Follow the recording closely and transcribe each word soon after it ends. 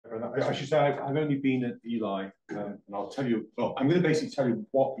I should say I've only been at ELI, and I'll tell you, well, I'm going to basically tell you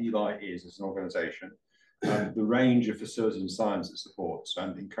what ELI is as an organisation, the range of facilities and science it supports,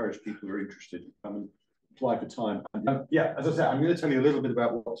 and encourage people who are interested to come and apply for time. And, yeah, as I said, I'm going to tell you a little bit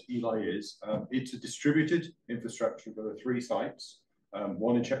about what ELI is. It's a distributed infrastructure for the 3 sites,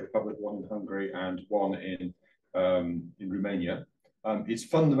 one in Czech Republic, one in Hungary, and one in Romania. It's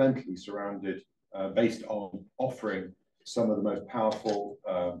fundamentally surrounded, based on offering some of the most powerful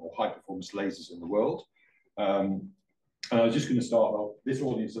or high-performance lasers in the world. And I was just going to start off, this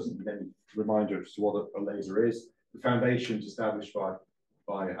audience doesn't need any reminder as to what a laser is. The foundations established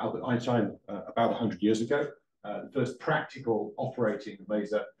by Albert Einstein about 100 years ago. The first practical operating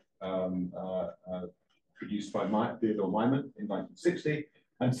laser produced by Theodore Neumann in 1960.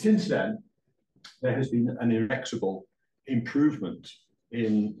 And since then, there has been an inexorable improvement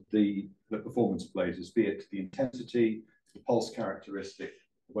in the performance of lasers, be it the intensity, the pulse characteristic,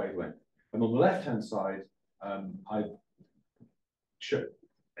 the wavelength. And on the left-hand side, I've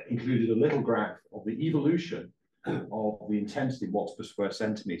included a little graph of the evolution of the intensity, watts per square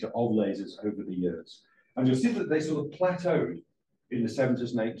centimeter, of lasers over the years. And you'll see that they sort of plateaued in the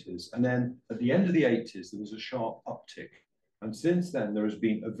 70s and 80s. And then at the end of the 80s, there was a sharp uptick. And since then, there has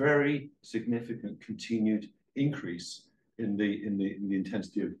been a very significant continued increase in the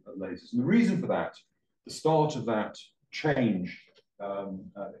intensity of lasers. And the reason for that, the start of that change,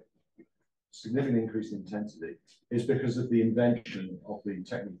 significant increase in intensity, is because of the invention of the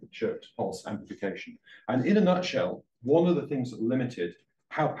technique of chirped pulse amplification. And in a nutshell, one of the things that limited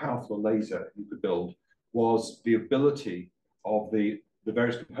how powerful a laser you could build was the ability of the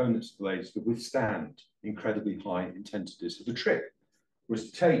various components of the laser to withstand incredibly high intensities. So the trick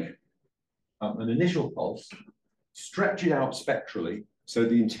was to take an initial pulse, stretch it out spectrally, so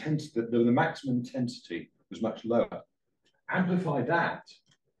the maximum intensity was much lower, amplify that,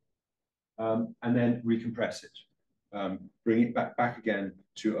 and then recompress it, bring it back again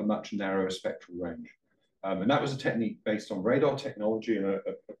to a much narrower spectral range. And that was a technique based on radar technology, and a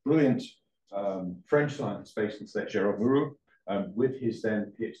brilliant French scientist based in Szeged, Magurele, with his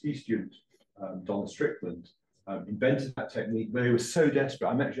then PhD student, Donald Strickland, invented that technique. They were so desperate.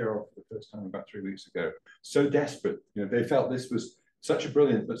 I met Gerard for the first time about 3 weeks ago. So desperate, they felt this was such a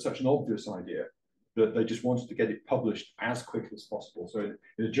brilliant but such an obvious idea that they just wanted to get it published as quickly as possible. So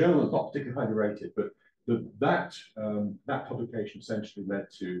in a journal that's not particularly highly rated, but that publication essentially led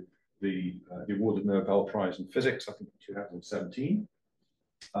to the awarded Nobel Prize in Physics, I think in 2017.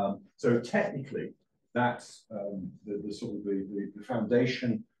 So technically, that's the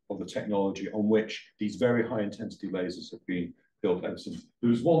foundation of the technology on which these very high intensity lasers have been built ever since. There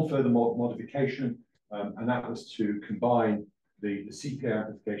was one further modification, and that was to combine the CPA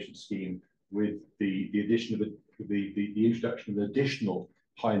amplification scheme with the addition of the introduction of an additional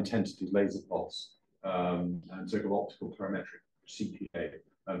high intensity laser pulse, and so-called optical parametric CPA,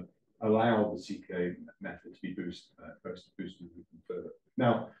 allow the CPA method to be boosted even further.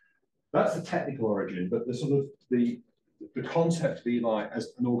 Now, that's the technical origin, but the concept of ELI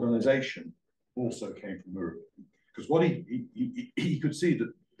as an organization also came from Magurele, because what he could see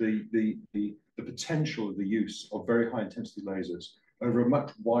that the potential of the use of very high intensity lasers over a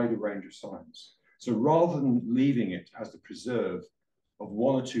much wider range of science. So rather than leaving it as the preserve of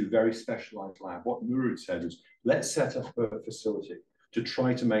 1 or 2 very specialized labs, what Magurele said is, let's set up a facility to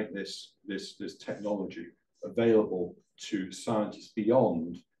try to make this technology available to scientists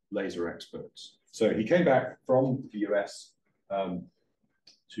beyond laser experts. So he came back from the US to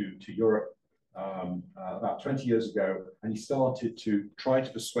Europe about 20 years ago, and he started to try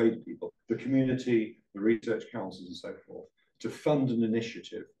to persuade people, the community, the research councils and so forth, to fund an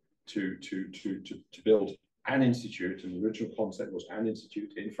initiative to build an institute, and the original concept was an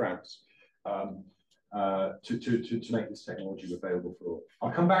institute in France, to make this technology available for all.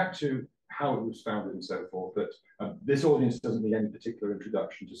 I'll come back to how it was founded and so forth, but this audience doesn't need any particular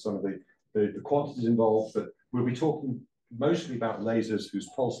introduction to some of the quantities involved, but we'll be talking mostly about lasers whose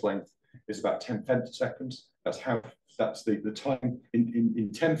pulse length is about 10 femtoseconds. That's the time in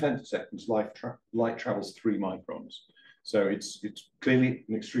 10 femtoseconds, light travels 3 microns. So it's clearly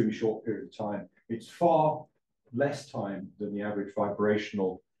an extremely short period of time. It's far less time than the average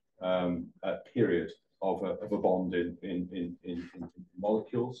vibrational period of a bond in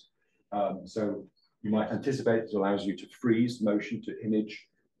molecules. So you might anticipate it allows you to freeze motion, to image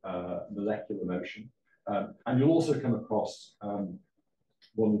molecular motion. And you'll also come across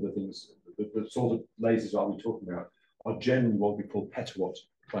one of the things, the sort of lasers I'll be talking about are generally what we call petawatt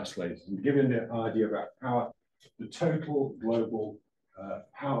class lasers. And to give you an idea about power, the total global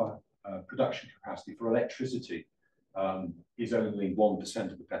power production capacity for electricity is only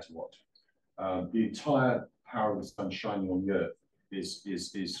 1% of the petawatt. The entire power of the sun shining on the Earth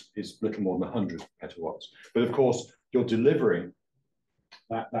is little more than 100 petawatts. But of course, you're delivering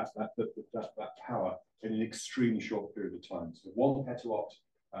that power in an extremely short period of time. So 1 petawatt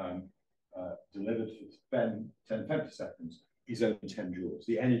delivered for 10 femtoseconds is only 10 joules.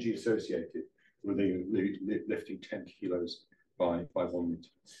 The energy associated with the lifting 10 kilos by 1 meter.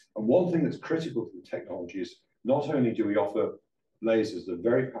 And one thing that's critical to the technology is not only do we offer lasers that are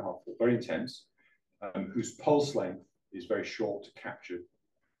very powerful, very intense, whose pulse length is very short to capture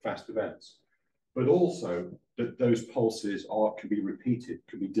fast events, but also that those pulses can be repeated,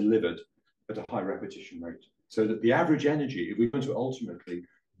 can be delivered at a high repetition rate. So that the average energy, if we want to ultimately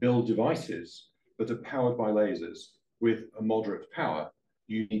build devices that are powered by lasers with a moderate power,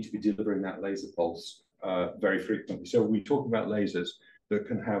 you need to be delivering that laser pulse very frequently. So we talk about lasers that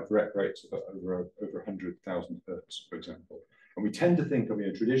can have rep rates of over 100,000 hertz, for example. And we tend to think of,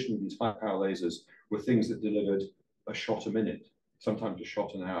 traditionally these high power lasers were things that delivered a shot a minute, sometimes a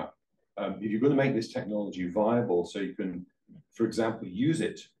shot an hour. If you're going to make this technology viable, so you can, for example, use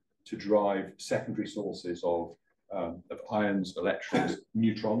it to drive secondary sources of ions, electrons,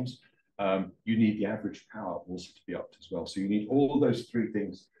 neutrons, you need the average power also to be upped as well. So you need all of those three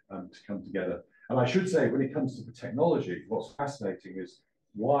things to come together. And I should say, when it comes to the technology, what's fascinating is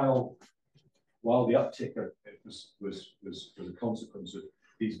while the uptick was a consequence of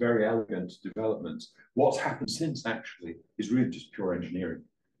these very elegant developments, what's happened since actually is really just pure engineering.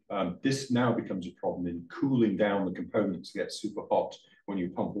 This now becomes a problem in cooling down the components to get super hot when you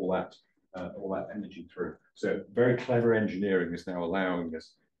pump all that energy through. So very clever engineering is now allowing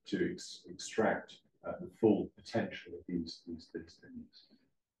us to extract the full potential of these things.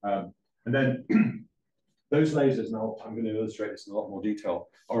 And then those lasers, now I'm going to illustrate this in a lot more detail,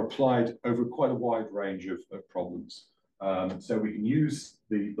 are applied over quite a wide range of problems. So we can use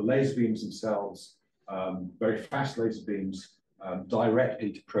the laser beams themselves, very fast laser beams,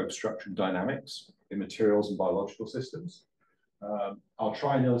 directly to probe structural dynamics in materials and biological systems. I'll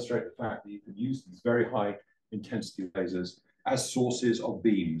try and illustrate the fact that you can use these very high intensity lasers as sources of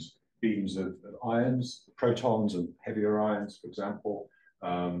beams of ions, protons and heavier ions, for example,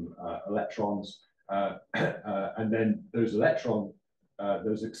 electrons, and then those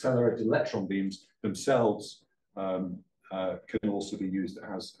accelerated electron beams themselves can also be used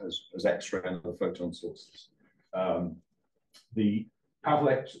as X-ray and other photon sources. The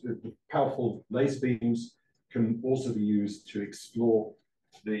powerful laser beams can also be used to explore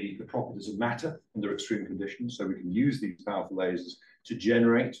the properties of matter under extreme conditions. So we can use these powerful lasers to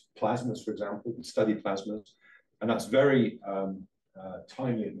generate plasmas, for example, and study plasmas. And that's very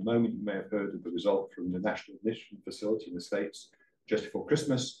timely at the moment. You may have heard of the result from the National Ignition Facility in the States just before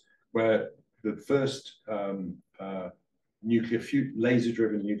Christmas, where the first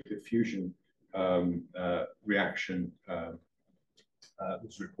laser-driven nuclear fusion reaction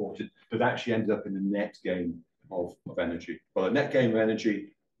was reported, that actually ended up in a net gain of energy. Well, a net gain of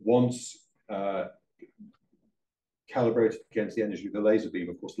energy, once calibrated against the energy of the laser beam,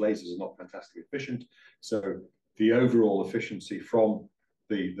 of course, lasers are not fantastically efficient, so the overall efficiency from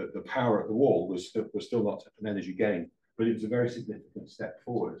the power at the wall was still not an energy gain, but it was a very significant step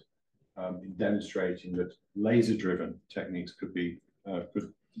forward in demonstrating that laser-driven techniques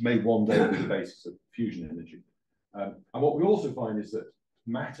may one day be the basis of fusion energy. And what we also find is that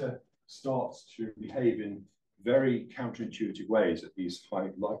matter starts to behave in very counterintuitive ways at these high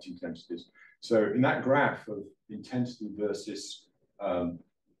light intensities. So in that graph of intensity versus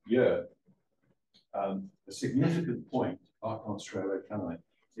year, a significant point, I can't straight away, can I,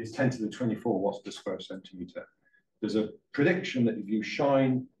 is 10 to the 24 watts per square centimeter. There's a prediction that if you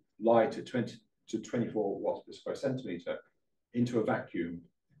shine light at 20 to 24 watts per square centimeter into a vacuum,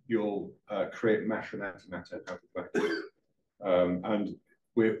 you'll create matter and antimatter out of the vacuum. And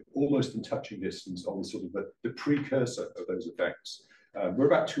we're almost in touching distance on the sort of the precursor of those effects. We're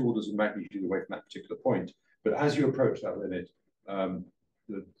about 2 orders of magnitude away from that particular point, but as you approach that limit,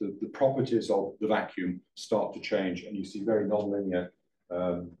 the properties of the vacuum start to change, and you see very nonlinear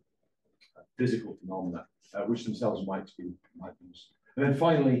physical phenomena, which themselves might be used. And then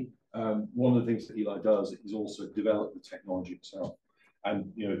finally, one of the things that ELI does is also develop the technology itself.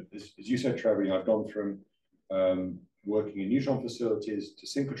 And as you said, Trevor, I've gone from working in neutron facilities to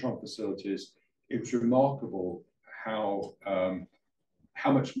synchrotron facilities. It was remarkable how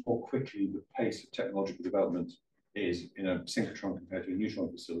much more quickly the pace of technological development is in a synchrotron compared to a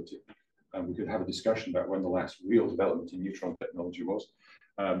neutron facility. And we could have a discussion about when the last real development in neutron technology was.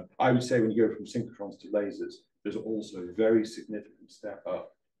 I would say when you go from synchrotrons to lasers, there's also a very significant step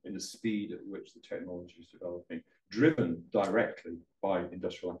up in the speed at which the technology is developing. driven directly by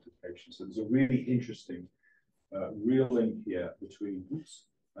industrial applications. So there's a really interesting real link here between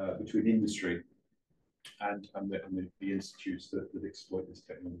industry and the institutes that exploit this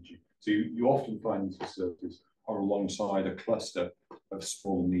technology. So you often find these facilities are alongside a cluster of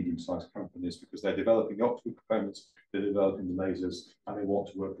small and medium-sized companies because they're developing the optical components, they're developing the lasers, and they want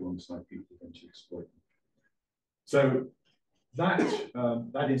to work alongside people then to exploit them. So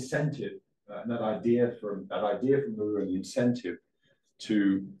that incentive, that idea from Magurele, the incentive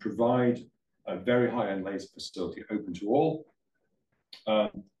to provide a very high-end laser facility open to all,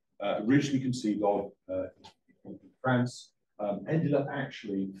 originally conceived of in France, ended up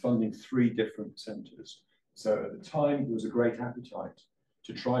actually funding 3 different centres. So at the time, there was a great appetite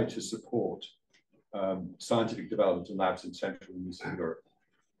to try to support scientific development and labs in Central and Eastern Europe.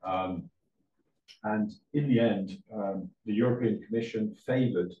 And in the end, the European Commission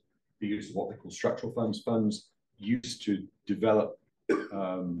favoured the use of what they call structural funds used to develop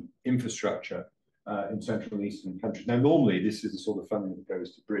infrastructure in Central and Eastern countries. Now, normally, this is the sort of funding that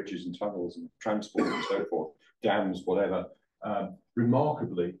goes to bridges and tunnels and transport and so forth, dams, whatever.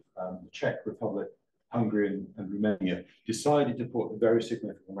 Remarkably, the Czech Republic, Hungary, and Romania decided to put a very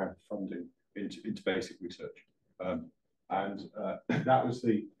significant amount of funding into basic research. That was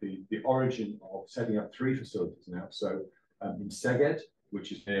the origin of setting up 3 facilities now. So in Szeged,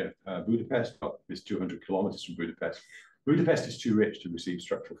 which is near Budapest, it's 200 kilometers from Budapest. Budapest is too rich to receive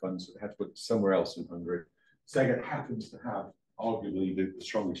structural funds, so they had to put it somewhere else in Hungary. Szeged happens to have arguably the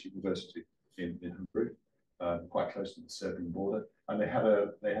strongest university in Hungary, quite close to the Serbian border, and they had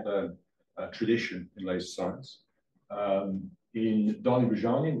a tradition in laser science. In Dolní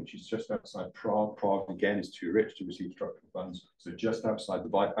Břany, which is just outside Prague, Prague again is too rich to receive structural funds, so just outside the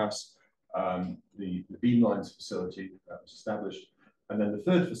bypass, the Beamlines facility was established. And then the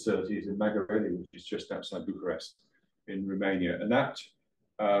 3rd facility is in Magurele, which is just outside Bucharest in Romania. And that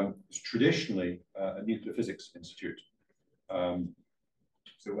is traditionally a nuclear physics institute.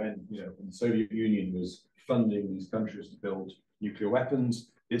 So when the Soviet Union was funding these countries to build nuclear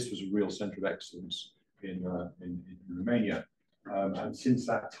weapons, this was a real center of excellence in Romania. And since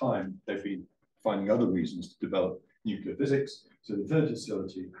that time, they've been finding other reasons to develop nuclear physics. So the 3rd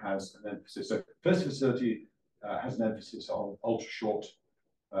facility has an emphasis. So the 1st facility has an emphasis on ultra-short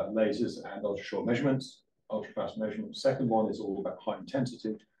lasers and ultra-short measurements, ultra-fast measurements. 2nd one is all about high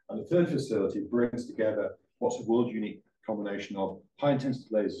intensity. And the 3rd facility brings together what's a world-unique combination of high-intensity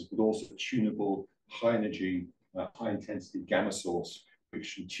lasers, but also a tunable, high-energy, high-intensity gamma source,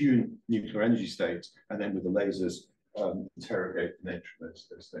 which can tune nuclear energy states, and then with the lasers, interrogate the nature of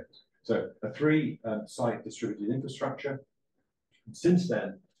those things. So a 3-site distributed infrastructure. And since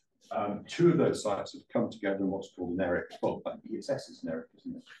then, 2 of those sites have come together in what's called an ERIC. Well, ESS is an ERIC,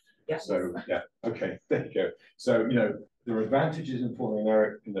 isn't it? Yeah. So yeah, okay, there you go. So there are advantages in forming an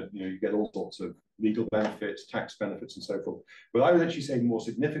ERIC in that you get all sorts of legal benefits, tax benefits, and so forth. But I would actually say more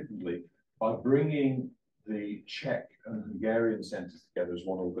significantly, by bringing the Czech and Hungarian centres together as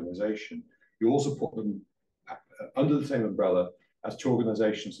one organisation, you also put them under the same umbrella as 2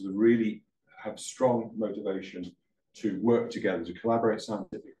 organisations that really have strong motivation to work together, to collaborate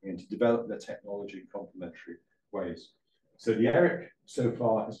scientifically, and to develop their technology in complementary ways. So the ERIC so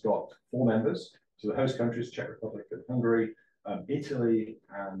far has got 4 members. So the host countries, Czech Republic and Hungary, Italy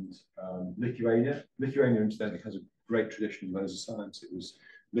and Lithuania. Lithuania, incidentally, has a great tradition in laser science. It was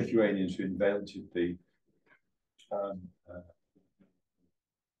Lithuanians who invented the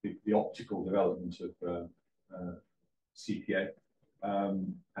optical development of CPA.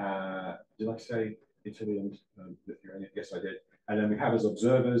 Did I say Italy and Lithuania? Yes, I did. And then we have as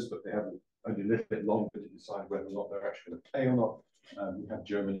observers, but they have only a little bit longer to decide whether or not they're actually going to pay or not. We have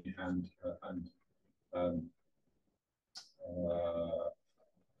Germany and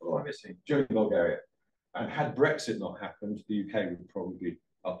what am I missing? Germany and Bulgaria. And had Brexit not happened, the UK would probably be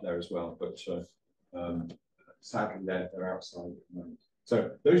up there as well. But sadly, they're outside at the moment.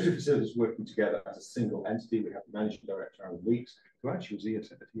 So those 2 facilities working together as a single entity. We have the managing director, Alan Weeks, who actually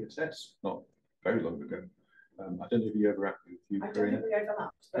was at ESS not very long ago. I don't know if you ever acted with you. I don't think we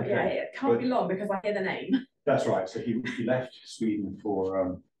overlapped, but okay. Yeah, it can't be long because I hear the name. That's right. So he left Sweden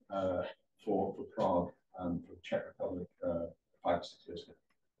for Prague, for the Czech Republic 5 or 6 years ago.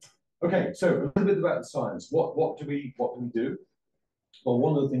 Okay, so a little bit about the science. What do we do? Well,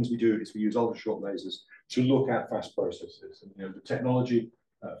 one of the things we do is we use ultra-short lasers to look at fast processes. And the technology,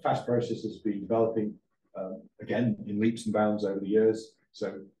 fast processes, has been developing again in leaps and bounds over the years.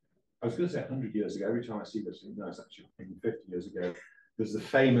 So I was going to say 100 years ago. Every time I see this, no, it's actually 50 years ago. There's the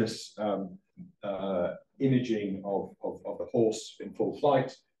famous imaging of the horse in full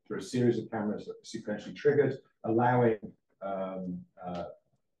flight through a series of cameras that are sequentially triggered. allowing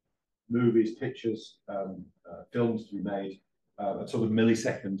movies, pictures, films to be made at sort of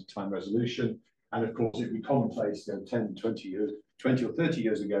millisecond time resolution. And of course, it would be commonplace, 10, 20 years, 20 or 30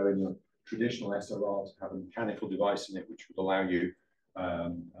 years ago in your traditional SLR to have a mechanical device in it, which would allow you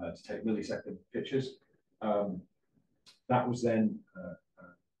to take millisecond pictures. That was then,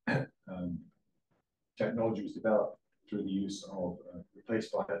 technology was developed through the use of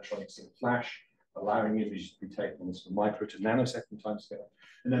replaced by electronics and flash, allowing images to be taken on this micro to nanosecond timescale.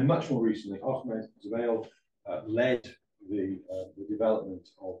 And then much more recently, Ahmed Zveil led the development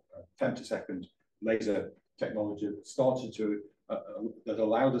of femtosecond laser technology that started to, that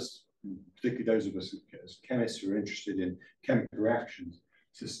allowed us, particularly those of us as chemists who are interested in chemical reactions,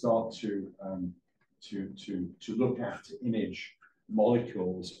 to start to look at, to image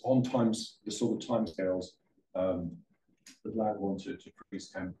molecules on the sort of timescales that allowed one to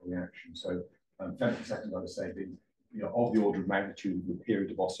produce chemical reactions. So femtosecond, I would say, being of the order of magnitude of the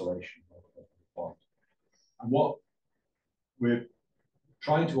period of oscillation of the point. And what we're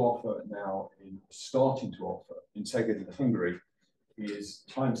trying to offer now, starting to offer in Szeged in Hungary, is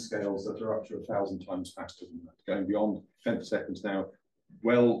timescales that are up to 1,000 times faster than that, going beyond femtoseconds now,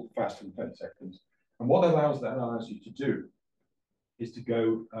 well faster than femtoseconds. And what that allows you to do is to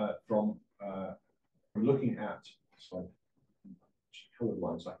go from looking at, sorry,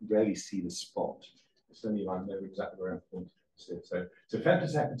 colorblind, so I can barely see the spot. It's only I know exactly where I'm pointing to it. So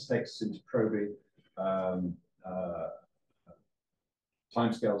femtoseconds takes us into probing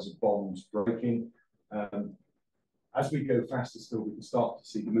timescales of bonds breaking. As we go faster still, we can start to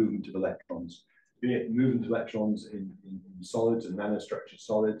see the movement of electrons, be it movement of electrons in solids and nanostructured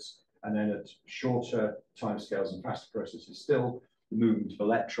solids, and then at shorter timescales and faster processes still, the movement of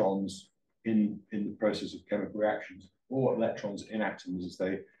electrons in the process of chemical reactions, or electrons in atoms as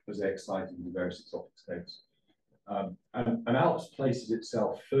they excite into various exotic states. And ALPS places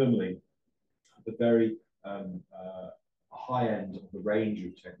itself firmly at the very high end of the range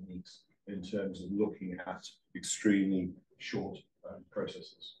of techniques in terms of looking at extremely short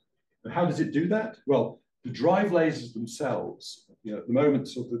processes. And how does it do that? Well, the drive lasers themselves, at the moment,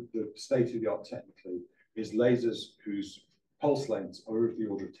 sort of the state of the art technically is lasers whose pulse lengths are of the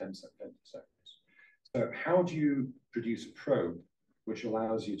order of 10 seconds. So how do you produce a probe which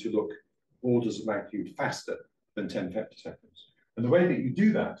allows you to look orders of magnitude faster than 10 femtoseconds? And the way that you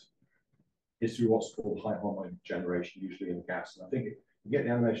do that is through what's called high harmonic generation, usually in gas. And I think if you get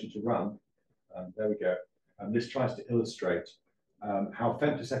the animation to run, there we go. And this tries to illustrate how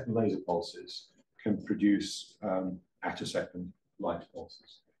femtosecond laser pulses can produce attosecond light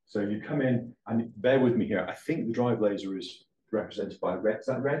pulses. So you come in, and bear with me here, I think the drive laser is represented by red. Is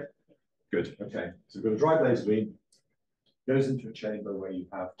that red? Good, okay. So we've got a drive laser beam, goes into a chamber where you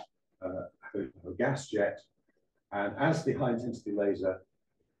have a gas jet, and as the high intensity laser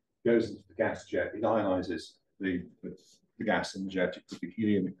goes into the gas jet, it ionizes the gas in the jet. It could be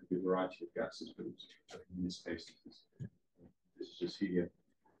helium, it could be a variety of gases, but in this case, this is just helium.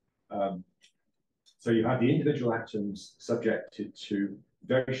 So you have the individual atoms subjected to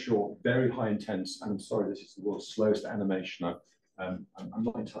very short, very high intense, and I'm sorry, this is the world's slowest animation. I'm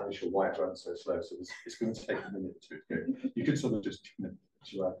not entirely sure why it runs so slow, so it's going to take a minute to go. You could sort of just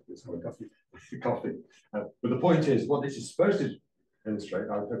chill out with this coffee. But the point is, what this is supposed to illustrate,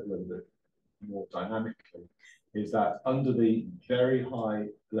 I'll hope a little bit more dynamically, is that under the very high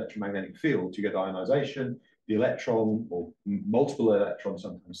electromagnetic field, you get ionization, the electron or multiple electrons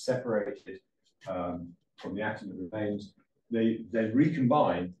sometimes separated from the atom that remains, they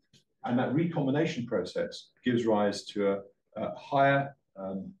recombine, and that recombination process gives rise to a higher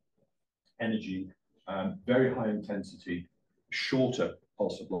energy, very high intensity, shorter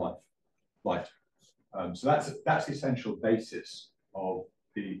pulse of light. So that's the essential basis of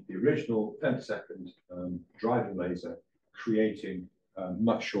the original femtosecond driving laser, creating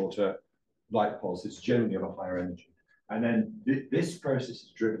much shorter light pulses, generally of a higher energy. And then this process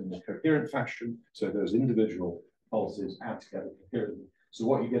is driven in a coherent fashion, so those individual pulses add together coherently. So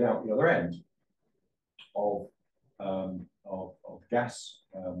what you get out the other end of gas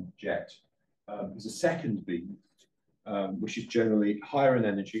jet is a second beam, which is generally higher in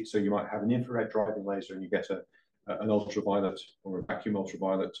energy. So you might have an infrared driving laser and you get an ultraviolet or a vacuum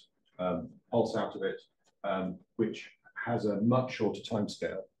ultraviolet pulse out of it, which has a much shorter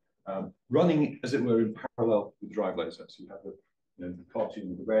timescale, running, as it were, in parallel with the drive laser. So you have the cartoon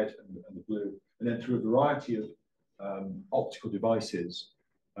with the red and the blue, and then through a variety of optical devices,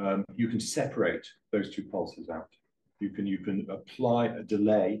 you can separate those two pulses out. You can apply a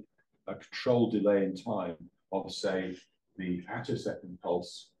delay, a controlled delay in time of, say, the attosecond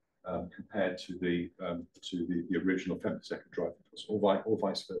pulse compared to the original femtosecond driving force, or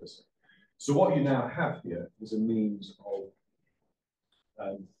vice versa. So what you now have here is a means of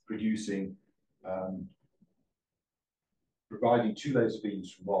producing, providing two laser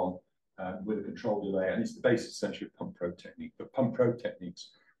beams from one with a control delay, and it's the basis essentially of pump probe technique. But pump probe techniques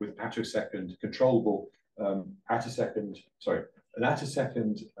with attosecond controllable an attosecond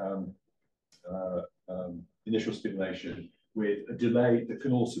initial stimulation with a delay that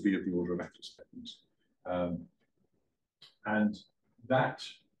can also be of the order of attoseconds, and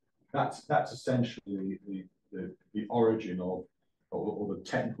that's essentially the origin of, or the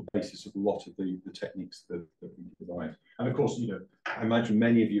technical basis of a lot of the techniques that we provide. And of course, I imagine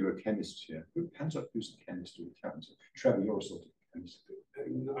many of you are chemists here. Hands up, who's a chemist or accountant? Trevor, you're a sort of chemist.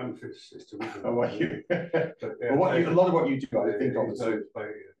 I'm a physicist. Oh, are you? Well, a lot of what you do, I think of. So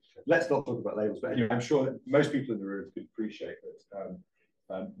let's not talk about labels, but anyway, I'm sure that most people in the room can appreciate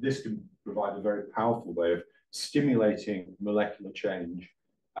that this can provide a very powerful way of stimulating molecular change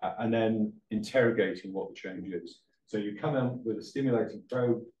and then interrogating what the change is. So you come in with a stimulating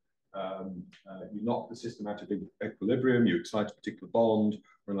probe, you knock the system out of equilibrium, you excite a particular bond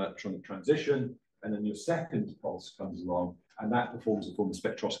or an electronic transition, and then your second pulse comes along, and that performs a form of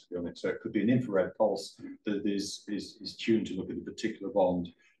spectroscopy on it. So it could be an infrared pulse that is tuned to look at a particular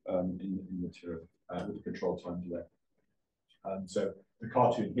bond in the material with a control time delay. So the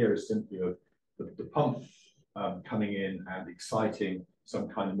cartoon here is simply of the pump coming in and exciting some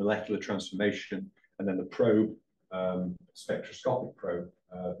kind of molecular transformation, and then the probe, spectroscopic probe,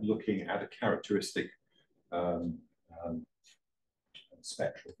 looking at a characteristic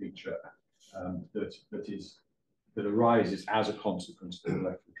spectral feature that arises as a consequence of the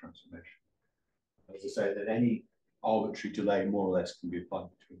molecular transformation. As I say, that any arbitrary delay more or less can be applied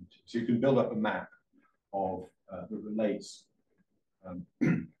between the two. So you can build up a map of that relates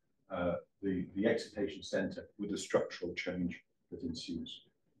the excitation center with the structural change that ensues.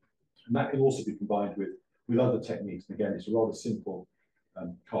 And that can also be combined with other techniques. And again, it's a rather simple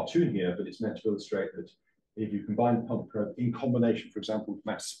cartoon here, but it's meant to illustrate that if you combine pump probe in combination, for example, with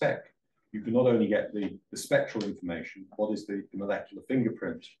mass spec, you can not only get the spectral information, what is the molecular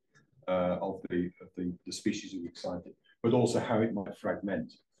fingerprint of the species you excited, but also how it might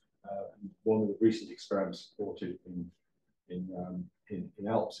fragment. One of the recent experiments supported in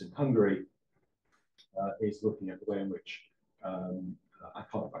ALPS in Hungary is looking at the way in which I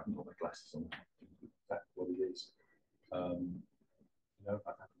can put my glasses on. That's what it is. No, I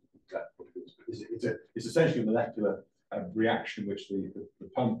haven't exactly what it is. It's essentially a molecular reaction in which the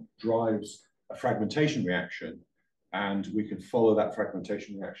pump drives a fragmentation reaction, and we can follow that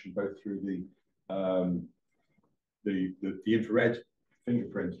fragmentation reaction both through the infrared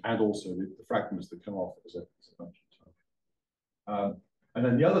fingerprint and also the fragments that come off as a function of time. And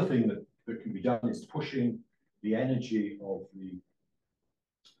then the other thing that can be done is pushing the energy of the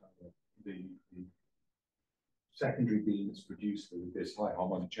secondary beam that's produced through this high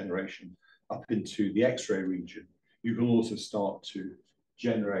harmonic generation up into the X-ray region. You can also start to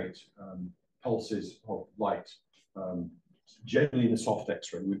generate pulses of light, generally in the soft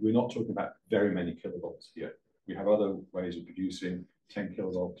X-ray. We're not talking about very many kilovolts here. We have other ways of producing 10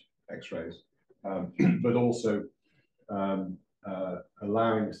 kilovolt X-rays, but also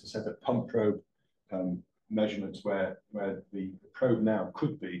allowing us to set up pump probe measurements where the probe now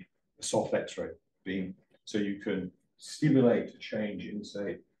could be a soft X-ray beam. So you can stimulate a change in,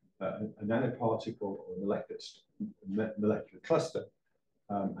 say, a nanoparticle or a molecular cluster,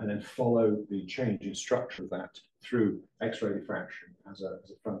 and then follow the change in structure of that through X-ray diffraction as a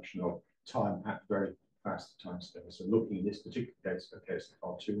function of time at very fast timescale. So looking in this particular case, okay, it's a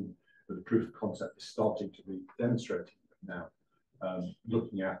cartoon, but the proof of concept is starting to be demonstrated now.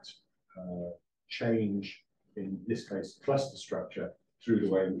 Looking at change, in this case, cluster structure, through the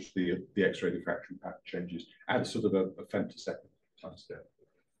way in which the X-ray diffraction pattern changes at sort of a femtosecond timescale.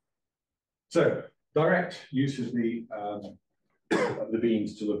 So direct use of the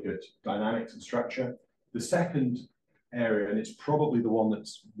beams to look at dynamics and structure. The second area, and it's probably the one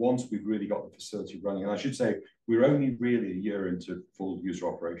that's, once we've really got the facility running, and I should say we're only really a year into full user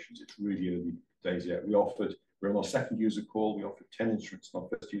operations. It's really early days yet. We're on our second user call. We offered 10 instruments on our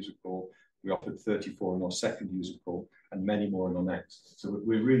first user call. We offered 34 on our second user call, and many more on our next. So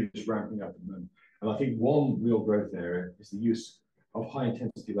we're really just ramping up at the moment. And I think one real growth area is the use of high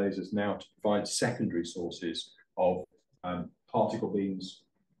intensity lasers now to provide secondary sources of particle beams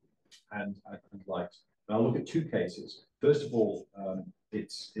and light. And I'll look at two cases. First of all,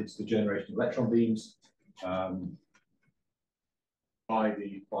 it's the generation of electron beams by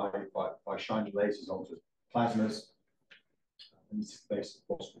shining lasers onto plasmas. and this is based on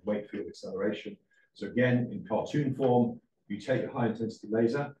what's called wake field acceleration. So again, in cartoon form, you take a high intensity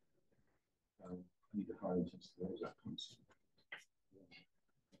laser. I need a high intensity laser.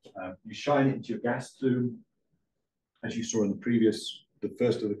 You shine it into your gas plume. As you saw in the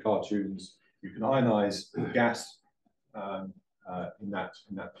first of the cartoons, you can ionize gas in that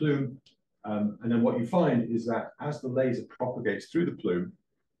plume. And then what you find is that as the laser propagates through the plume,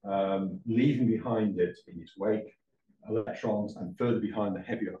 leaving behind it in its wake electrons, and further behind the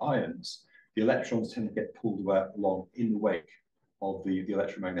heavier ions, the electrons tend to get pulled along in the wake of the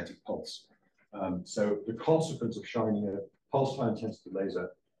electromagnetic pulse. So the consequence of shining a pulsed high intensity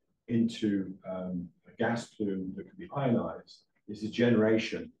laser into a gas plume that can be ionized is the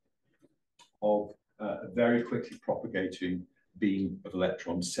generation of a very quickly propagating beam of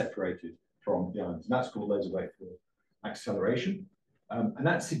electrons separated from the ions. And that's called laser wake field acceleration. And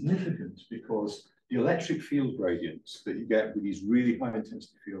that's significant because the electric field gradients that you get with these really high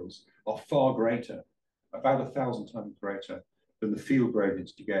intensity fields are far greater, about 1,000 times greater than the field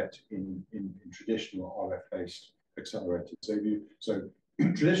gradients you get in traditional RF-based accelerators. So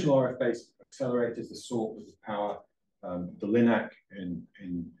traditional RF-based accelerators, the sort of the power, the LINAC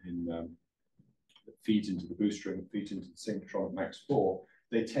that feeds into the booster and feeds into the synchrotron Max 4,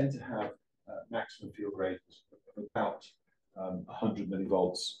 they tend to have maximum field gradients of about 100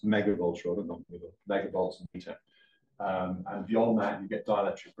 millivolts, megavolts rather, not millivolts, megavolt a meter. And beyond that, you get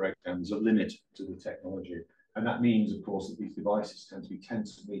dielectric breakdown. There's a limit to the technology. And that means, of course, that these devices tend to be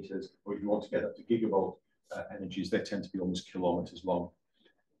tens of meters, or if you want to get up to gigavolt energies, they tend to be almost kilometers long.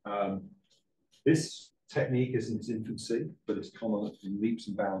 This technique is in its infancy, but it's come on in leaps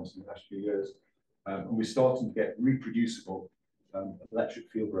and bounds in the last few years. And we're starting to get reproducible electric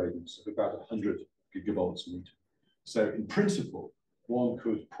field gradients of about 100 gigavolts a meter. So in principle, one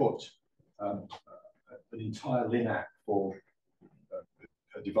could put an entire LINAC for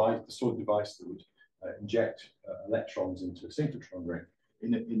a device, the sort of device that would inject electrons into a synchrotron ring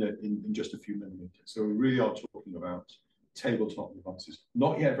in just a few millimeters. So we really are talking about tabletop devices,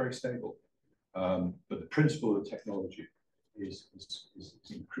 not yet very stable, but the principle of the technology is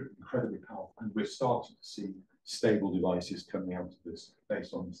incredibly powerful, and we're starting to see stable devices coming out of this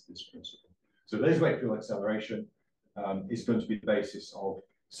based on this principle. So laser wake field acceleration is going to be the basis of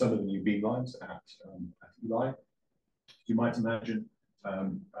some of the new beamlines at ELI. You might imagine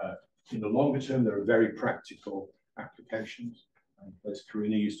in the longer term, there are very practical applications. As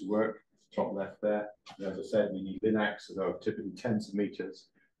Karina used to work, top left there. And as I said, we need LINACs that are typically tens of meters.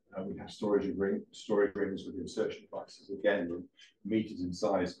 We have storage rings with insertion devices, again, meters in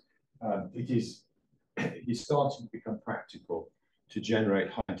size. It is starting to become practical to generate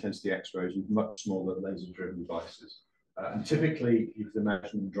high-intensity X-rays with much smaller laser-driven devices. And typically, you can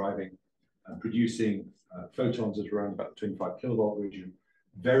imagine driving and producing photons at around about the 25 kilovolt region,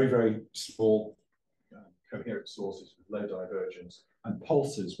 very, very small coherent sources with low divergence, and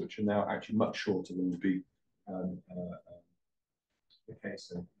pulses, which are now actually much shorter than would be the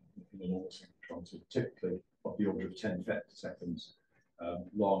case in a normal synchrotron, so typically of the order of 10 femtoseconds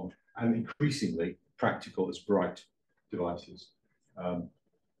long, and increasingly practical as bright devices.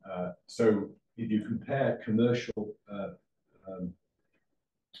 So if you compare commercial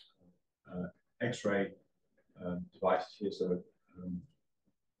X-ray devices here, so on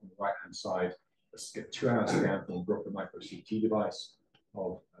the right-hand side, let's get 2-hour scan from a Bruker micro CT device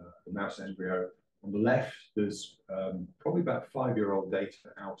of the mouse embryo. On the left, there's probably about 5-year-old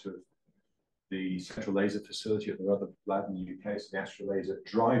data out of the Central Laser Facility at the other lab in the UK, so the Astra Laser,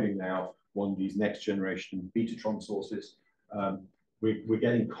 driving now one of these next generation Betatron sources. We're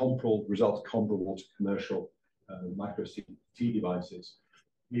getting results comparable to commercial micro CT devices.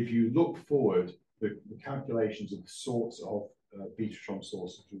 If you look forward, the calculations of the sorts of Betatron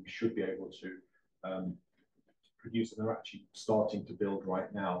sources we should be able to produce, and they're actually starting to build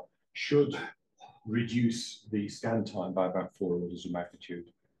right now, should reduce the scan time by about 4 orders of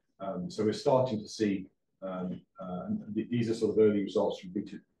magnitude. So we're starting to see, and these are sort of early results from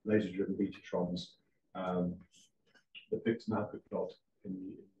laser-driven Betatrons, the victim output plot in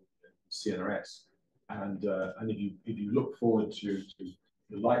the CNRS. And if you look forward to the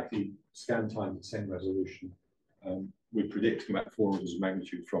likely scan time at the same resolution, we're predicting about 4 orders of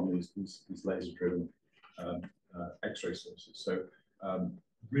magnitude from these laser-driven X-ray sources. So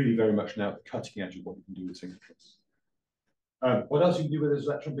really very much now at the cutting edge of what we can do with synchrotrons. What else you can do with those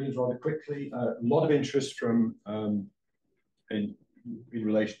electron beams rather quickly? A lot of interest from in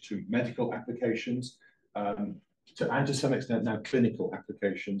relation to medical applications, and to some extent now clinical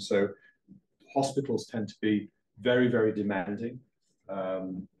applications. So hospitals tend to be very, very demanding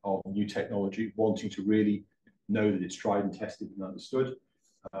of new technology, wanting to really know that it's tried and tested and understood.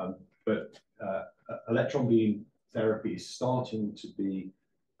 But electron beam therapy is starting to be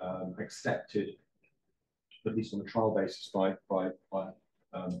accepted, at least on a trial basis, by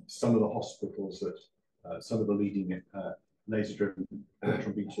some of the hospitals that some of the leading laser-driven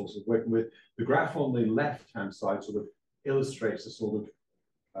electron beam sources are working with. The graph on the left-hand side sort of illustrates the sort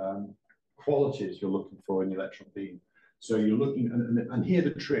of qualities you're looking for in the electron beam. So you're looking, and here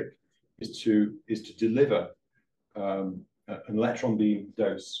the trick is to deliver an electron beam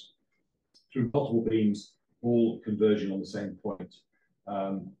dose through multiple beams, all converging on the same point.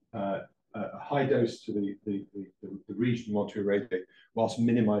 A high dose to the region you want to irradiate, whilst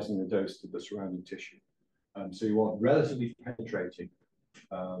minimizing the dose to the surrounding tissue. So you want relatively penetrating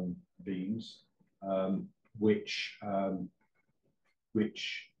beams, which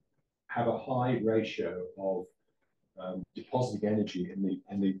have a high ratio of depositing energy in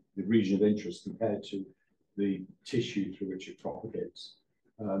the region of interest compared to the tissue through which it propagates.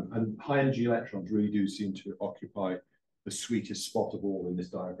 And high energy electrons really do seem to occupy the sweetest spot of all in this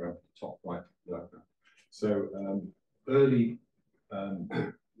diagram, the top right diagram. So early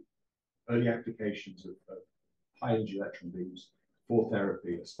applications of high energy electron beams for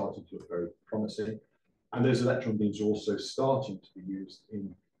therapy are starting to look very promising. And those electron beams are also starting to be used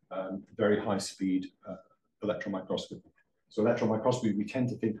in very high speed electron microscopy. So electron microscopy we tend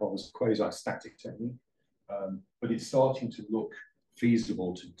to think of as a quasi-static technique, but it's starting to look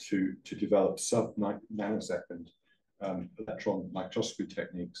feasible to develop sub-nanosecond electron microscopy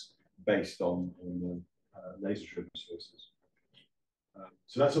techniques based on laser-driven sources.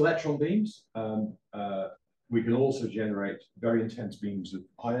 So that's electron beams. We can also generate very intense beams of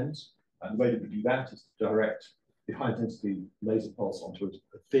ions. And the way that we do that is to direct the high intensity laser pulse onto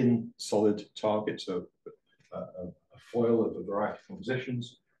a thin, solid target, so a foil of a variety of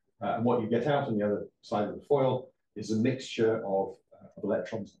compositions. And what you get out on the other side of the foil is a mixture of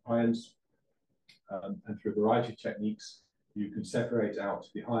electrons and ions. And through a variety of techniques, you can separate out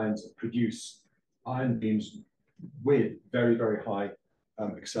the ions and produce ion beams with very, very high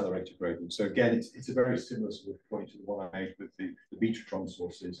accelerator gradient. So again, it's a very similar sort of point to the one I made with the betatron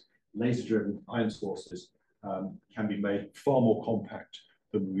sources. Laser-driven ion sources can be made far more compact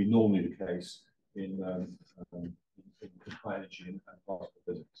than would be normally the case in high energy and particle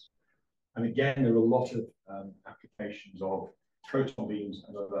physics. And again, there are a lot of applications of proton beams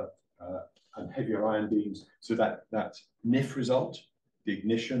and other and heavier ion beams. So that NIF result, the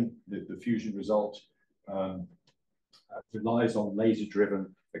ignition, the fusion result, relies on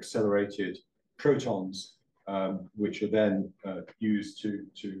laser-driven accelerated protons, which are then used to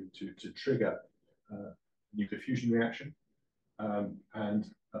trigger nuclear fusion reaction.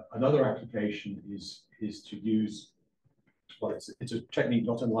 And another application is to use, well, it's a technique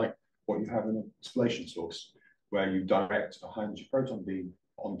not unlike what you have in an spallation source, where you direct a high energy proton beam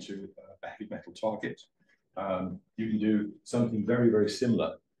onto a heavy metal target. You can do something very, very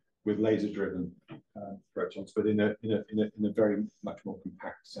similar with laser-driven protons, but in a very much more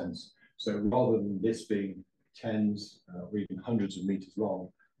compact sense. So rather than this being tens or even hundreds of meters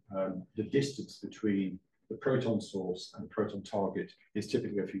long, the distance between the proton source and the proton target is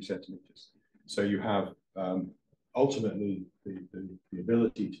typically a few centimeters. So you have ultimately the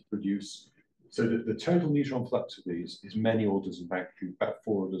ability to produce, so that the total neutron flux of these is many orders of magnitude, about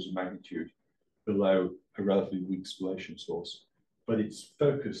 4 orders of magnitude below a relatively weak spallation source, but it's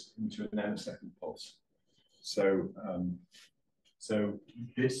focused into a nanosecond pulse. So so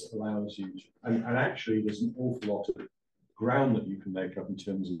this allows you to, and actually there's an awful lot of ground that you can make up in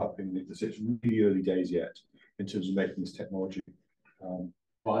terms of upping the, it's really early days yet in terms of making this technology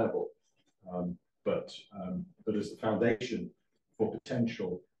viable. But as the foundation for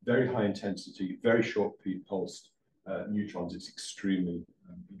potential very high intensity, very short pulsed neutrons, it's extremely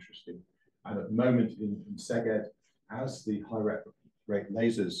interesting. And at the moment in Szeged, as the high rate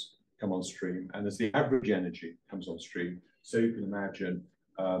lasers come on stream and as the average energy comes on stream, so you can imagine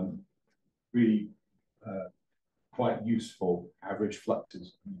really quite useful average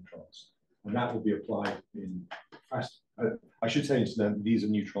fluxes of neutrons. And that will be applied in fast, I should say incidentally, these are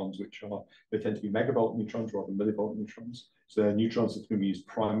neutrons which are, they tend to be megavolt neutrons rather than millivolt neutrons. So they're neutrons that can be used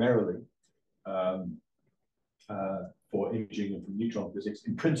primarily for imaging and for neutron physics.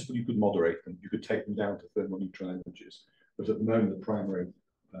 In principle, you could moderate them. You could take them down to thermal neutron energies. But at the moment, the primary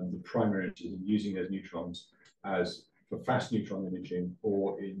energy is using those neutrons as for fast neutron imaging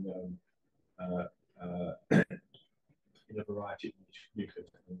or in a variety of nuclear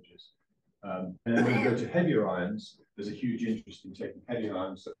technologies. And then when you go to heavier ions, there's a huge interest in taking heavier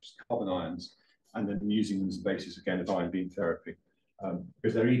ions such as carbon ions and then using them as the basis again of ion beam therapy,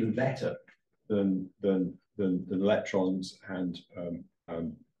 because they're even better than than electrons and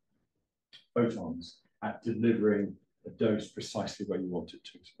photons at delivering a dose precisely where you want it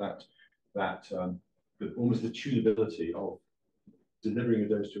to. So almost the tunability of delivering a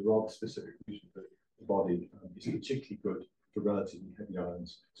dose to a rather specific region of the body is particularly good for relatively heavy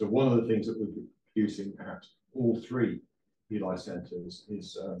ions. So one of the things that we're producing at all three ELI centres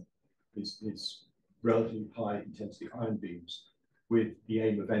is relatively high intensity ion beams, with the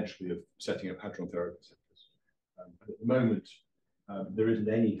aim eventually of setting up hadron therapy centres. At the moment, there isn't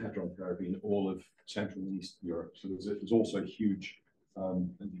any hadron therapy in all of Central and Eastern Europe. So there's also a huge,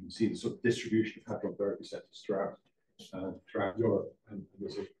 and you can see the sort of distribution of hadron therapy centres throughout Europe, and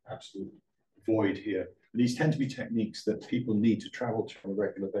there's an absolute void here. But these tend to be techniques that people need to travel to on a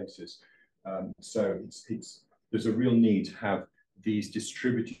regular basis. So there's a real need to have these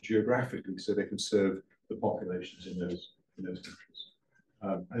distributed geographically so they can serve the populations in those countries.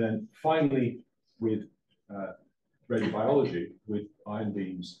 And then finally, with radiobiology, with ion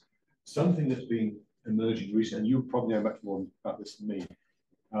beams, something that's been emerging recently, and you probably know much more about this than me,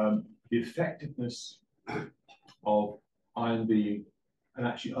 the effectiveness of ion beam and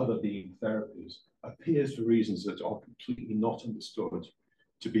actually other beam therapies appears, for reasons that are completely not understood,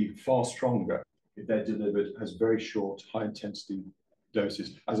 to be far stronger if they're delivered as very short, high-intensity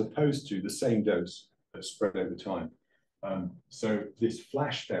doses, as opposed to the same dose that's spread over time. So this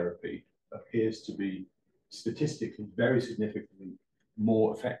flash therapy appears to be statistically very significantly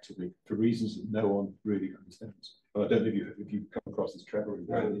more effectively for reasons that no one really understands. But I don't know if you've come across this, Trevor, or you've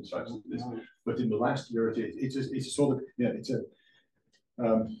had any insights into this. But in the last year, it's a sort of, yeah, it's an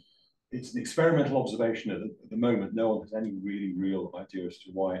experimental observation at the moment. No one has any really real idea as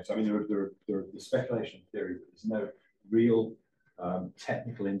to why. I mean, there are the speculation theory, but there's no real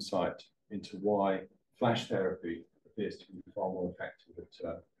technical insight into why flash therapy appears to be far more effective at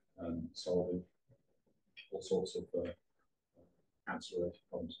solving all sorts of cancer-related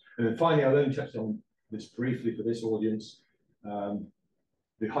problems. And then finally, I'll only touch on this briefly for this audience.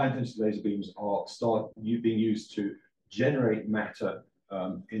 The high-intensity laser beams are being used to generate matter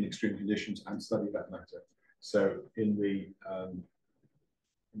in extreme conditions and study that matter. So in the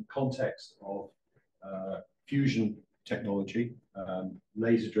context of fusion technology,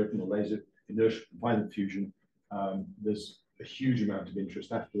 laser-driven or laser inertial confinement fusion, there's a huge amount of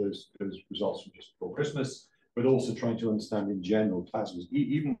interest after those results from just before Christmas, but also trying to understand in general plasmas.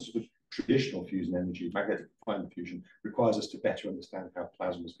 Even sort of traditional fusion energy, magnetic confinement fusion, requires us to better understand how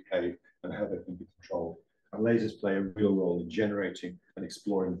plasmas behave and how they can be controlled. And lasers play a real role in generating and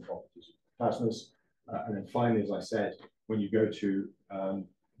exploring the properties of plasmas. And then finally, as I said, when you go to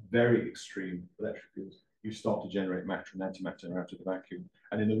very extreme electric fields, you start to generate matter and antimatter out of the vacuum.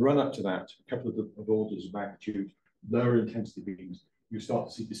 And in the run-up to that, a couple of orders of magnitude, lower intensity beams, you start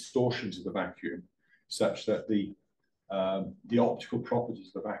to see distortions of the vacuum, such that the optical properties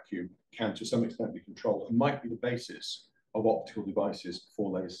of the vacuum can, to some extent, be controlled and might be the basis of optical devices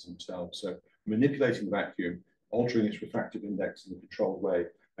for lasers themselves. So manipulating the vacuum, altering its refractive index in a controlled way,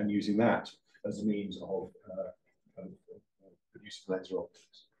 and using that as a means of producing laser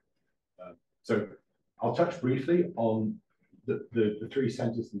optics. So I'll touch briefly on the three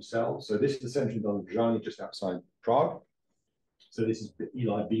centres themselves. So this is the centre in Magurele, just outside Prague. So this is the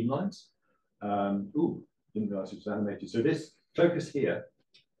ELI Beamlines. Didn't realise it was animated. So this focus here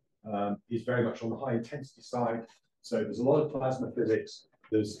is very much on the high intensity side. So there's a lot of plasma physics.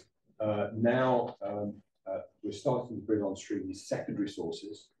 There's now we're starting to bring on stream these secondary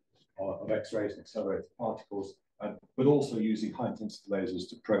sources of X-rays and accelerated particles, but also using high intensity lasers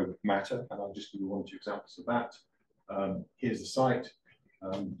to probe matter. And I'll just give you one or two examples of that. Here's the site.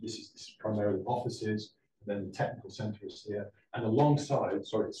 This is primarily offices. Then the technical centre is here. And alongside,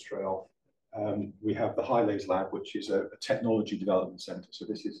 sorry to stray off, we have the High Laser Lab, which is a technology development centre. So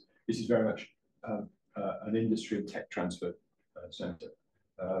this is very much an industry and tech transfer centre.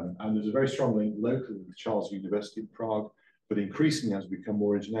 And there's a very strong link locally with Charles University in Prague, but increasingly as we become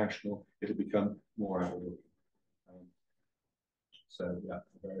more international, it'll become more outward. So yeah,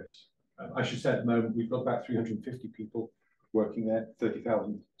 I should say at the moment, we've got about 350 people working there,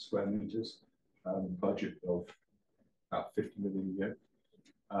 30,000 square meters, budget of about 50 million a year.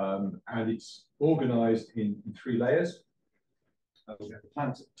 And it's organized in three layers. We have the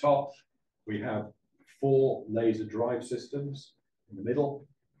plant at the top. We have 4 laser drive systems in the middle.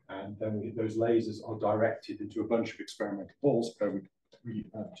 And then those lasers are directed into a bunch of experimental balls where we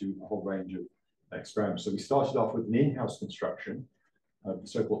do a whole range of experiments. So we started off with an in-house construction, the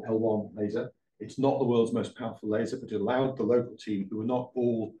so-called L1 laser. It's not the world's most powerful laser, but it allowed the local team, who are not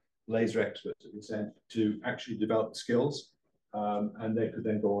all laser experts at this end, to actually develop the skills. And they could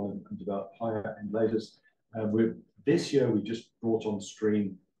then go on and develop higher end lasers. This year we just brought on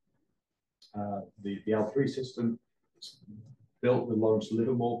stream the L3 system. It's built with Lawrence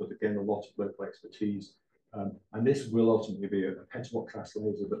Livermore, but again, a lot of local expertise. And this will ultimately be a petawatt class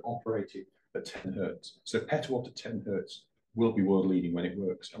laser that operated at 10 hertz. So petawatt at 10 hertz will be world leading when it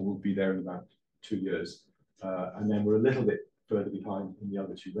works, and will be there in about 2 years. And then we're a little bit further behind in the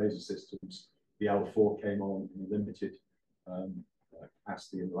other two laser systems. The L4 came on in a limited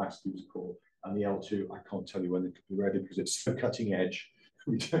capacity in the last user call, and the L2, I can't tell you when it could be ready because it's so cutting edge.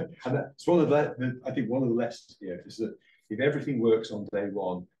 And that's one of the, I think one of the lessons here is that if everything works on day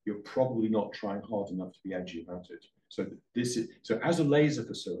one, you're probably not trying hard enough to be edgy about it. So as a laser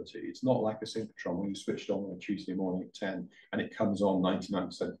facility, it's not like a synchrotron when you switch it on a Tuesday morning at 10 and it comes on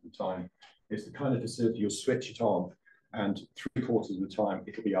 99% of the time. It's the kind of facility you'll switch it on and 3/4 of the time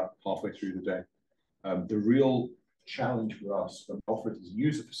it'll be up halfway through the day. The real challenge for us when we offer it as a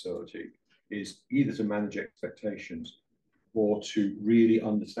user facility is either to manage expectations or to really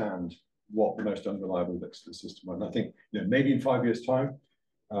understand what the most unreliable bits of the system are. And I think, maybe in 5 years' time,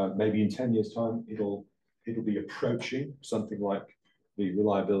 maybe in 10 years' time, it'll be approaching something like the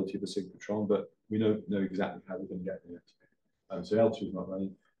reliability of the synchrotron, but we don't know exactly how we're going to get there. So L2 is not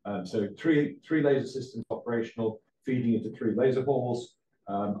running. So three laser systems operational, feeding into 3 laser halls.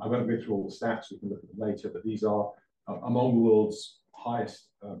 I won't go through all the stats, we can look at them later, but these are among the world's highest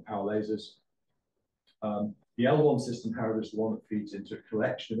power lasers. The L1 system, however, is the one that feeds into a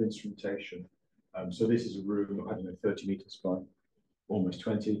collection of instrumentation. So this is a room, I don't know, 30 meters by almost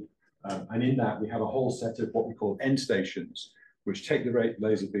 20. And in that, we have a whole set of what we call end stations, which take the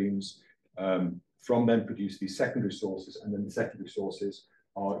laser beams, from them produce these secondary sources, and then the secondary sources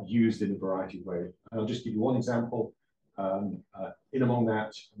are used in a variety of ways. And I'll just give you one example. In among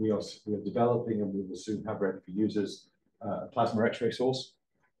that, we are developing, and we will soon have ready for users, a plasma X-ray source,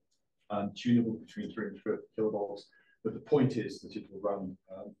 tunable between 3 and 4 kilovolts. But the point is that it will run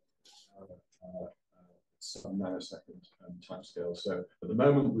some nanosecond timescale. So at the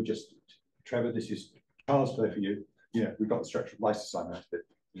moment, we're just, Trevor, this is child's play for you. We've got the structure of lysozyme out of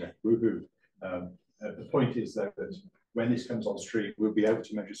it. Woohoo. The point is, though, that when this comes on stream, we'll be able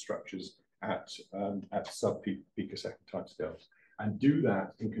to measure structures at sub-picosecond timescales, and do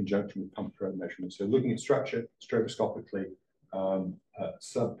that in conjunction with pump probe measurements. So looking at structure stroboscopically,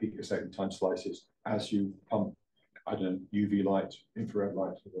 sub-picosecond time slices as you pump, I don't know, UV light, infrared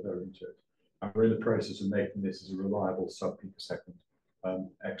light, or whatever into it. And we're in the process of making this as a reliable sub-picosecond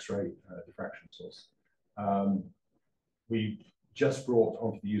X-ray diffraction source. We just brought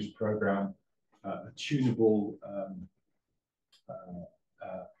onto the user program a tunable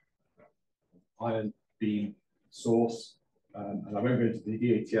ion beam source. And I won't go into the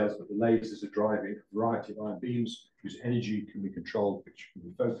details, but the lasers are driving a variety of ion beams whose energy can be controlled, which can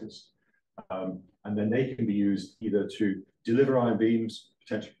be focused. And then they can be used either to deliver ion beams,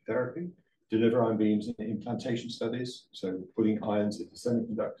 potentially for therapy, deliver ion beams in implantation studies, so putting ions into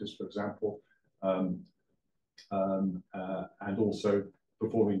semiconductors, for example, and also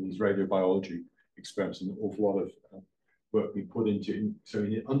performing these radiobiology experiments. And an awful lot of work we put into. So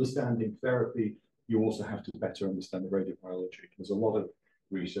in understanding therapy, you also have to better understand the radiobiology. There's a lot of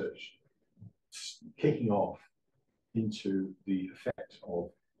research kicking off into the effect of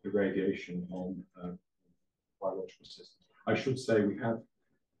the radiation on biological systems. I should say we have,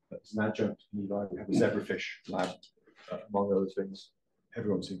 as an adjunct in ELI, we have a zebrafish lab, among other things.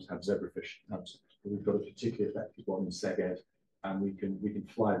 Everyone seems to have zebrafish labs, but we've got a particularly effective one in Szeged, and we can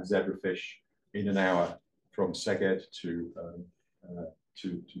fly the zebrafish in an hour from Szeged to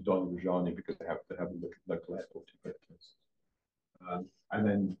Dolny Rajani, because they have a local airport in both places. And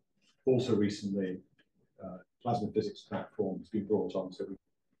then also recently, plasma physics platform has been brought on, so we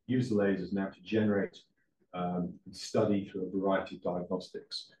use the lasers now to generate and study through a variety of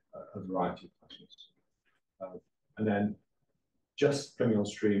diagnostics, a variety of plasmas. And then just coming on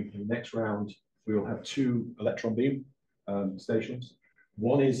stream in the next round, we will have 2 electron beam stations.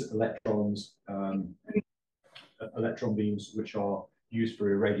 One is electrons, electron beams which are used for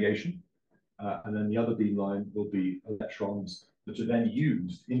irradiation, and then the other beam line will be electrons that are then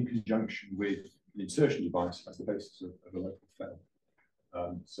used in conjunction with an insertion device as the basis of a local FEL.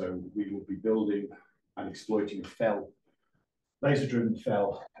 So we will be building and exploiting a FEL, laser-driven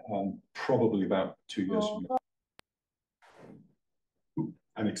FEL, probably about 2 years from now,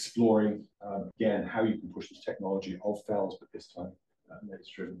 and exploring again how you can push this technology of FELs, but this time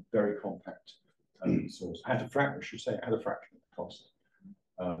laser-driven, very compact source, at a fraction, I should say, at a fraction of the cost.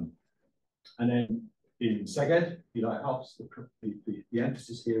 And then in Szeged, ELI ALPS, the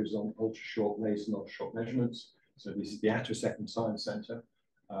emphasis here is on ultra-short laser and ultra-short measurements. So this is the Attosecond Science Center.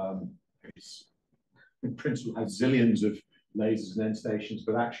 It's in principle have zillions of lasers and end stations,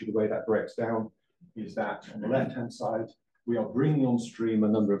 but actually the way that breaks down is that on the left-hand side, we are bringing on stream a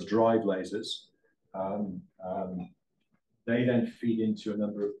number of drive lasers. They then feed into a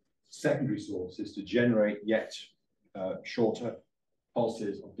number of secondary sources to generate yet shorter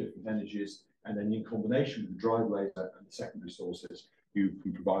pulses of different energies, and then in combination with the drive laser and the secondary sources, you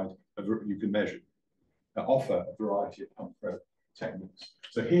can offer a variety of pump probe techniques.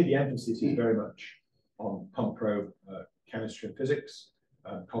 So here the emphasis is very much on pump probe chemistry and physics,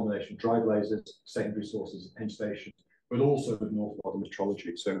 combination of drive lasers, secondary sources, end stations, but also with an awful lot of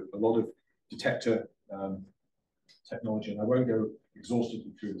metrology. So a lot of detector technology, and I won't go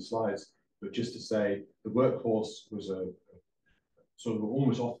exhaustively through the slides, but just to say the workhorse was a sort of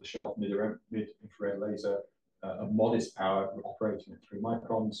almost off-the-shelf mid-infrared laser, a modest power operating at 3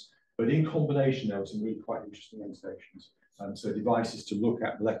 microns, but in combination there were some really quite interesting end stations. So devices to look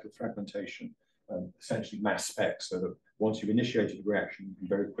at molecular fragmentation, essentially mass specs, so that once you've initiated the reaction, you can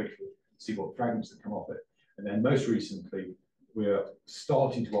very quickly see what fragments that come off it. And then most recently, we're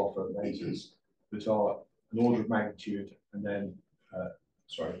starting to offer lasers that are an order of magnitude, and then,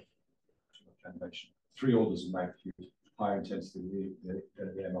 3 orders of magnitude higher intensity than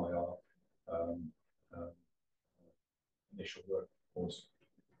the MIR initial workforce,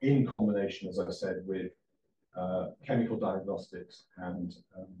 in combination, as I said, with chemical diagnostics and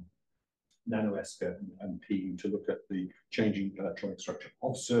nanoESCA and PEM to look at the changing electronic structure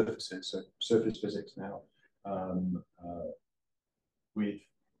of surfaces, so surface physics now, with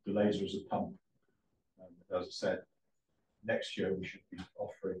the laser as a pump. As I said, next year we should be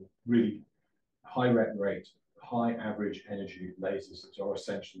offering really high rate, high average energy lasers that are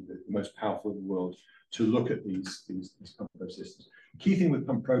essentially the most powerful in the world to look at these pump probe systems. The key thing with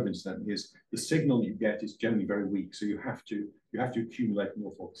pump probe, incidentally, is the signal you get is generally very weak, so you have to accumulate an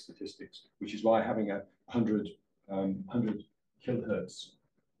awful lot of statistics, which is why having a 100 kilohertz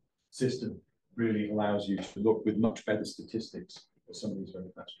system really allows you to look with much better statistics at some of these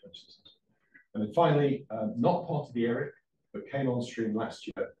very fast processes. And then finally, not part of the ERIC, but came on stream last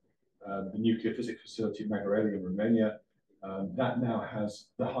year, the nuclear physics facility in Magurele in Romania, that now has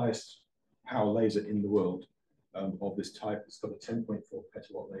the highest power laser in the world of this type. It's got a 10.4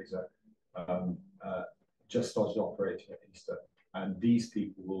 petawatt laser, just started operating at Easter. And these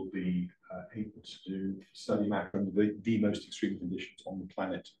people will be able to study matter under the most extreme conditions on the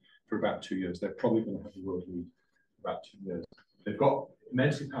planet for about 2 years. They're probably going to have the world lead for about 2 years. They've got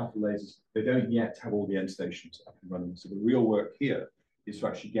immensely powerful lasers. They don't yet have all the end stations up and running. So the real work here is to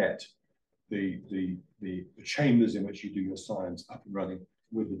actually get the chambers in which you do your science up and running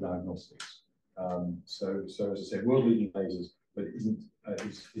with the diagnostics. So as I say, world-leading lasers, but it isn't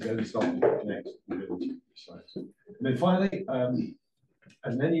is only starting to connect with science. And then finally,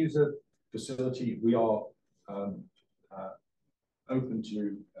 as an end-user facility, we are open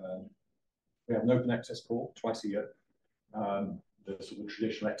to. We have an open access call twice a year. The sort of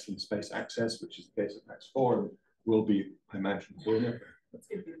traditional excellent space access, which is the case of PAX 4, and will be, I imagine, for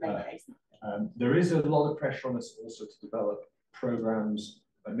there is a lot of pressure on us also to develop programs,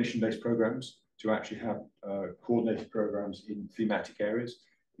 mission-based programs, to actually have coordinated programs in thematic areas.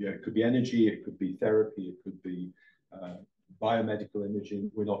 You know, it could be energy, it could be therapy, it could be biomedical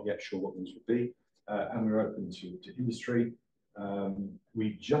imaging. We're not yet sure what those would be, and we're open to industry.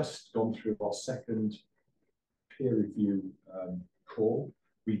 We've just gone through our second peer review call.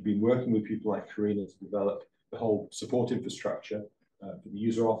 We've been working with people like Karina to develop the whole support infrastructure for the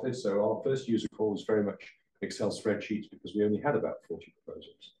user office. So our first user call was very much Excel spreadsheets because we only had about 40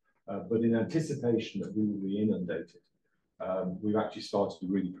 proposals. But in anticipation that we will be inundated, we've actually started to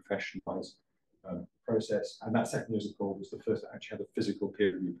really professionalize process. And that second user call was the first that actually had a physical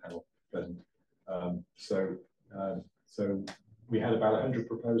peer review panel present. So we had about 100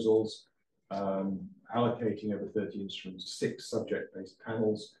 proposals, allocating over 30 instruments, 6 subject-based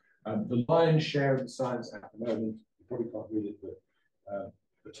panels. The lion's share of the science at the moment, you probably can't read it, but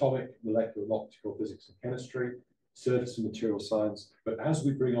atomic, molecular, and optical physics and chemistry, surface and material science. But as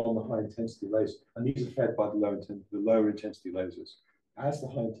we bring on the high-intensity lasers, and these are fed by the lower intensity lasers, as the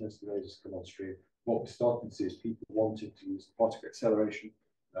high-intensity lasers come on stream, what we're starting to see is people wanting to use particle acceleration,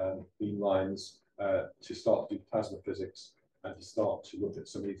 beamlines, to start to do plasma physics, and to start to look at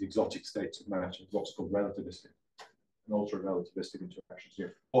some of these exotic states of matter, what's called relativistic and ultra-relativistic interactions. You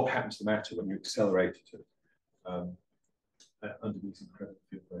know, what happens to matter when you accelerate it under these incredible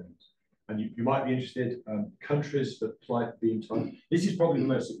field ranges? And you might be interested, countries that apply to beam time. This is probably the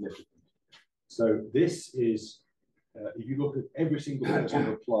most significant. So this is, if you look at every single person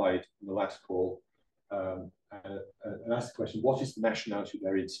who applied in the last call, and ask the question, what is the nationality of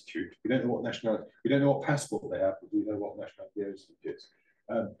their institute? We don't know what nationality, we don't know what passport they have, but we know what nationality their institute is.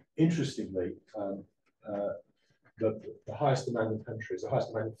 Interestingly, the highest demanding countries, the highest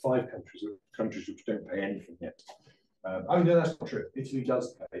demanding 5 countries are countries which don't pay anything yet. I mean, no, that's not true. Italy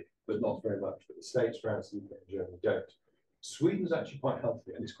does pay, but not very much. But the States, France, UK, and Germany don't. Sweden is actually quite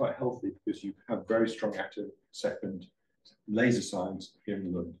healthy, and it's quite healthy because you have very strong active second laser science here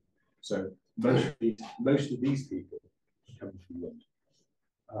in Lund. So most of these people come from Lund.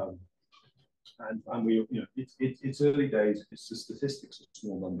 And we, you know, it's early days. It's the statistics of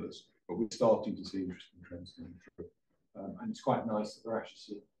small numbers, but we're starting to see interesting trends coming through. And it's quite nice that we're actually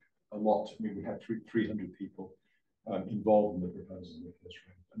seeing a lot. I mean, we had 300 people involved in the proposal in the first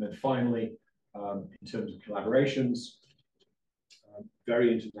round. And then finally, in terms of collaborations,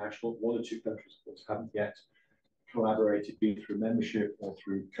 very international. 1 or 2 countries, of course, haven't yet collaborated, be it through membership or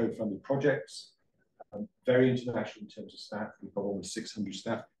through co-funded projects. Very international in terms of staff. We've got almost 600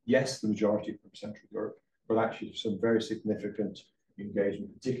 staff. Yes, the majority from Central Europe, but actually some very significant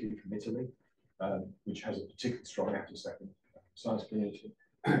engagement, particularly from Italy, which has a particularly strong active second science community,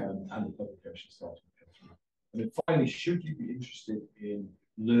 and the publication starting to come through. And then finally, should you be interested in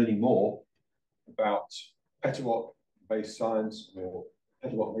learning more about petawatt-based science or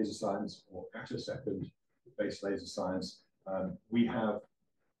petawatt laser science or attosecond-based laser science, we have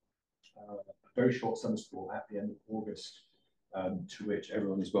a very short summer school at the end of August, to which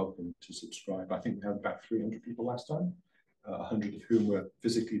everyone is welcome to subscribe. I think we had about 300 people last time, 100 of whom were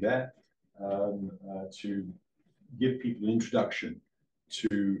physically there, to give people an introduction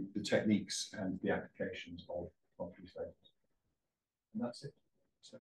to the techniques and the applications of these lasers. And that's it.